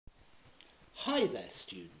Hi there,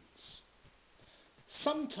 students.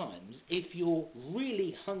 Sometimes if you're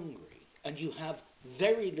really hungry and you have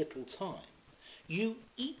very little time, you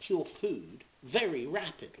eat your food very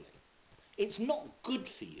rapidly. It's not good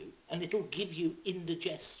for you and it'll give you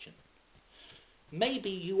indigestion.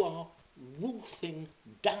 Maybe you are wolfing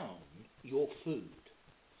down your food.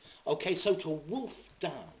 Okay, so to wolf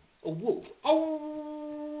down, a wolf,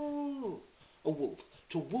 oh, a wolf,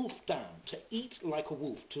 to wolf down, to eat like a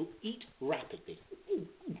wolf, to eat rapidly.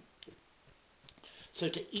 So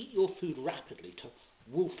to eat your food rapidly, to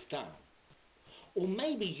wolf down. Or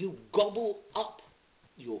maybe you gobble up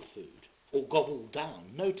your food, or gobble down.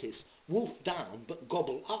 Notice, wolf down, but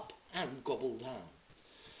gobble up and gobble down.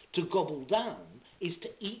 To gobble down is to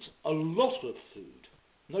eat a lot of food.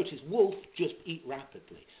 Notice, wolf, just eat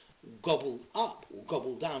rapidly. Gobble up, or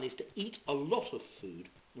gobble down, is to eat a lot of food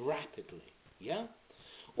rapidly. Yeah?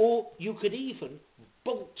 Or you could even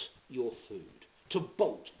bolt your food. To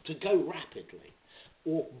bolt, to go rapidly.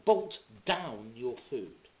 Or bolt down your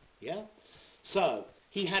food. Yeah? So,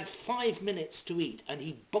 he had 5 minutes to eat and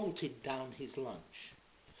he bolted down his lunch.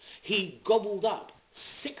 He gobbled up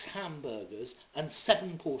 6 hamburgers and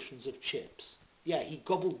 7 portions of chips. Yeah, he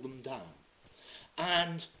gobbled them down.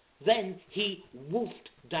 And then he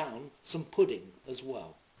wolfed down some pudding as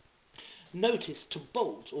well. Notice to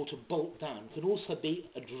bolt or to bolt down can also be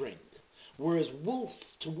a drink, whereas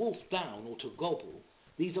to wolf down or to gobble,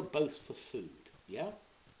 these are both for food. Yeah?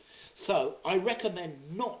 So I recommend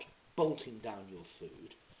not bolting down your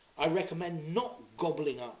food. I recommend not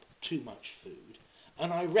gobbling up too much food.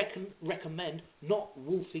 And I recommend not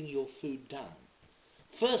wolfing your food down.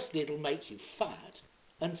 Firstly, it'll make you fat.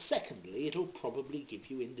 And secondly, it'll probably give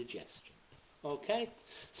you indigestion. Okay?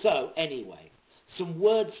 So anyway, some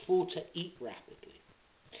words for to eat rapidly.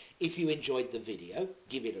 If you enjoyed the video,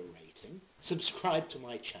 give it a rating. Subscribe to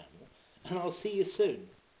my channel. And I'll see you soon.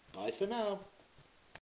 Bye for now.